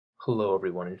Hello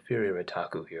everyone, Inferior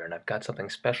Otaku here, and I've got something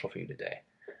special for you today.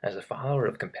 As a follower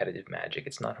of competitive Magic,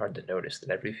 it's not hard to notice that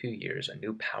every few years a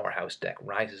new powerhouse deck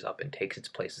rises up and takes its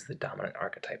place as the dominant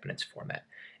archetype in its format.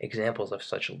 Examples of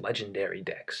such legendary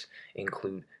decks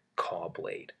include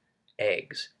Cawblade,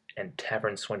 Eggs, and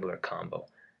Tavern Swindler combo.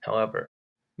 However,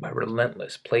 my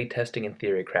relentless playtesting and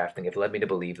theory crafting have led me to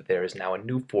believe that there is now a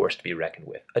new force to be reckoned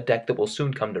with, a deck that will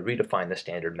soon come to redefine the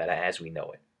standard meta as we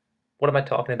know it. What am I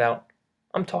talking about?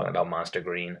 I'm talking about Monster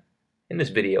Green. In this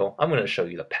video, I'm going to show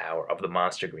you the power of the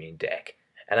Monster Green deck,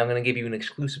 and I'm going to give you an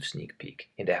exclusive sneak peek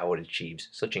into how it achieves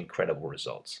such incredible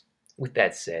results. With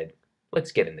that said,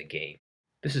 let's get in the game.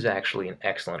 This is actually an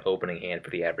excellent opening hand for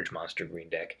the average Monster Green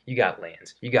deck. You got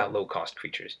lands, you got low-cost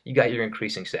creatures, you got your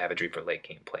increasing savagery for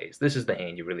late-game plays. This is the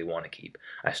hand you really want to keep.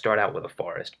 I start out with a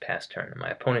Forest, pass turn.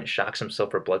 My opponent shocks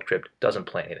himself for Blood Crypt, doesn't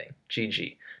play anything.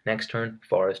 GG. Next turn,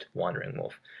 Forest, Wandering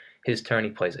Wolf. His turn, he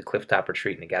plays a Clifftop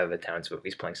Retreat and Gather the Townsfolk.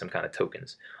 He's playing some kind of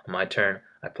tokens. On my turn,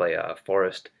 I play a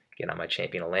Forest, get on my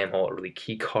Champion a Lambhole, a really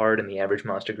key card in the average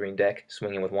Monster Green deck,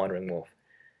 swinging with Wandering Wolf.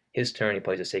 His turn, he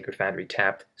plays a Sacred Foundry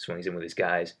tapped, swings in with his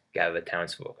guys, Gather the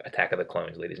Townsfolk, Attack of the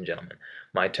Clones, ladies and gentlemen.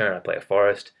 My turn, I play a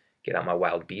Forest, get out my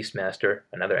Wild Beastmaster,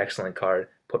 another excellent card,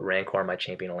 put Rancor on my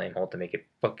Champion a Lambhole to make it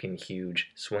fucking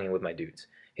huge, swinging with my dudes.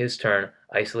 His turn,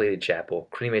 Isolated Chapel,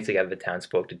 cremates Gather the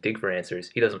Townsfolk to dig for answers.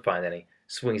 He doesn't find any,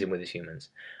 swings in with his humans.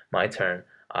 My turn,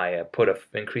 I put a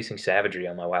increasing savagery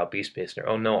on my Wild Beastmaster.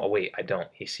 Oh no, oh wait, I don't.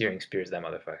 He Searing Spears that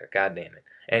motherfucker. God damn it.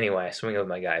 Anyway, I swing with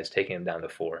my guys, taking him down to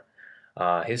 4.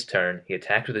 His turn, he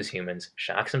attacks with his humans,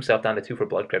 shocks himself down to 2 for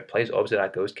Blood Crypt, plays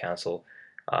Obsidian Ghost Council.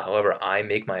 However, I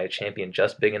make my champion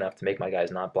just big enough to make my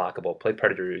guys not blockable, play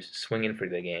Predator Roost, swing in for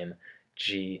the game.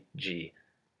 GG.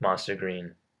 Monster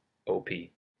Green. OP.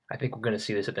 I think we're going to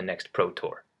see this at the next Pro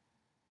Tour.